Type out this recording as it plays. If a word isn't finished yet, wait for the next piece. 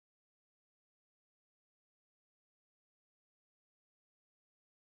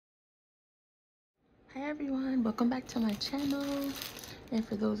Hi everyone, welcome back to my channel. And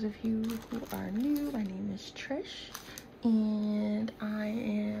for those of you who are new, my name is Trish and I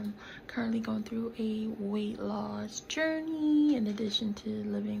am currently going through a weight loss journey in addition to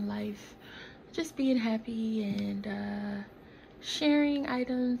living life, just being happy and sharing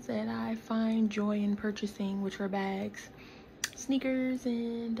items that I find joy in purchasing, which are bags, sneakers,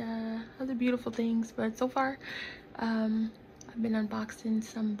 and other beautiful things. But so far I've been unboxing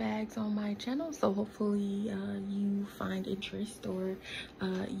some bags on my channel, so hopefully you find interest or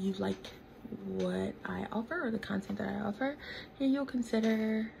you like what I offer or the content that I offer, and you'll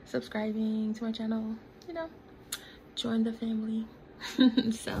consider subscribing to my channel, you know, join the family.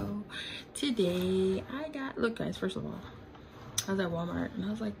 So today I got, look guys, first of all, I was at Walmart and I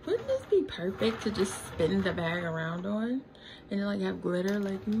was like, wouldn't this be perfect to just spin the bag around on and then like have glitter,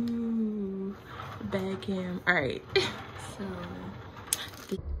 like, ooh, bag cam. All right. So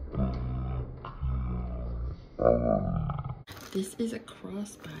this is a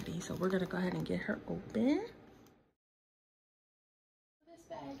crossbody, so we're gonna go ahead and get her open. This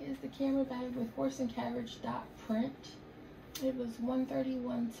bag is the camera bag with horse and carriage dot print. It was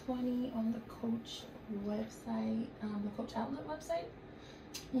 $130-$120 on the Coach website, the Coach outlet website.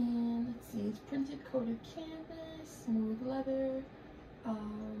 And let's see, it's printed coated canvas, smooth leather.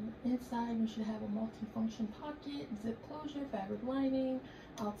 Inside we should have a multi-function pocket, zip closure, fabric lining,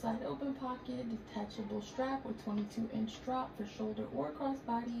 outside open pocket, detachable strap with 22-inch drop for shoulder or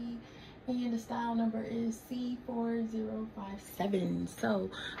crossbody, and the style number is C4057. So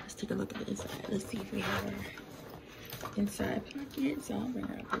let's take a look at the inside. Let's see if we have our inside pocket. So I'll bring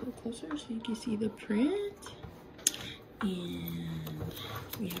her up a little closer so you can see the print. And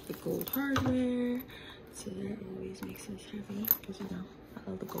we have the gold hardware, so that always makes us happy because, you know, I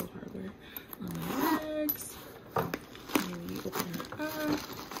love the gold hardware on my bags. And then we open her up.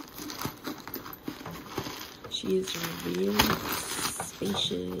 She is really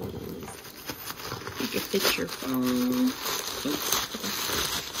spacious. You can fit your phone. Oops, okay.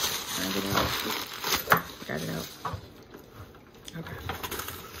 Find it out. Got it out. Okay.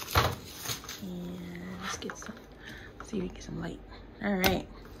 And let's get some. See if we can get some light. All right,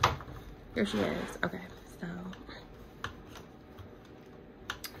 here she is. Okay, so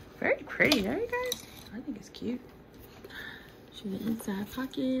very pretty, right guys? I think it's cute. She's an inside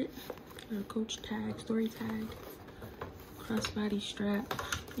pocket, a Coach tag, story tag, crossbody strap,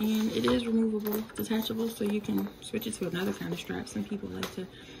 and it is removable, detachable, so you can switch it to another kind of strap. Some people like to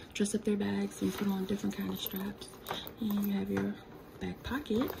dress up their bags and put on different kind of straps. And you have your back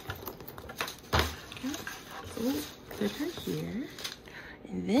pocket. Okay, so put her here,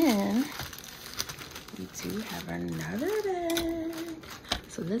 and then we do have another bag,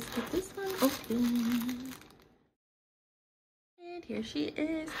 so let's get this one open. And here she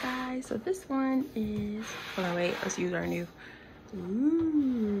is, guys. So this one is, hold on, wait, let's use our new,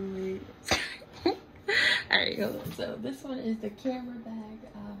 ooh. All right, hold on. So this one is the camera bag.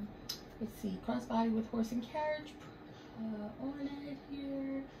 Let's see, crossbody with horse and carriage on it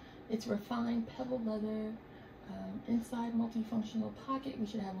here. It's refined pebble leather. Inside multifunctional pocket, we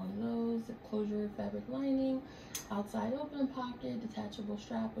should have one of those. Zip closure, fabric lining, outside open pocket, detachable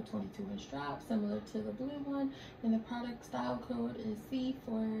strap with 22-inch strap, similar to the blue one. And the product style code is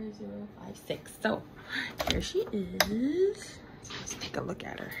C4056. So here she is. So let's take a look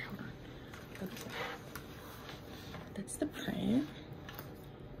at her. Hold on. That's the print.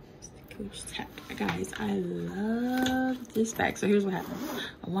 Coach tag. Guys, I love this bag. So here's what happened.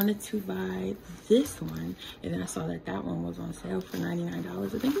 I wanted to buy this one, and then I saw that that one was on sale for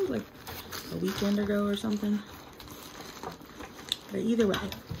 $99. I think it was like a weekend ago or something. But either way,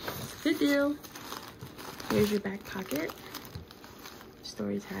 it's a good deal. Here's your back pocket.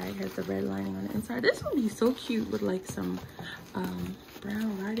 Story tag has the red lining on the inside. This would be so cute with like some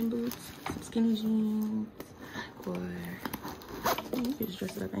brown riding boots, some skinny jeans, or you could just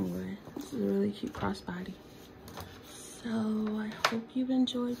dress it up anyway. This is a really cute crossbody. So I hope you've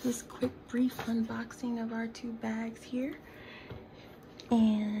enjoyed this quick, brief unboxing of our two bags here.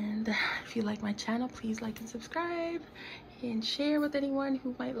 And if you like my channel, please like and subscribe and share with anyone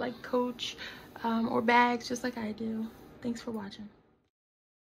who might like Coach or bags just like I do. Thanks for watching.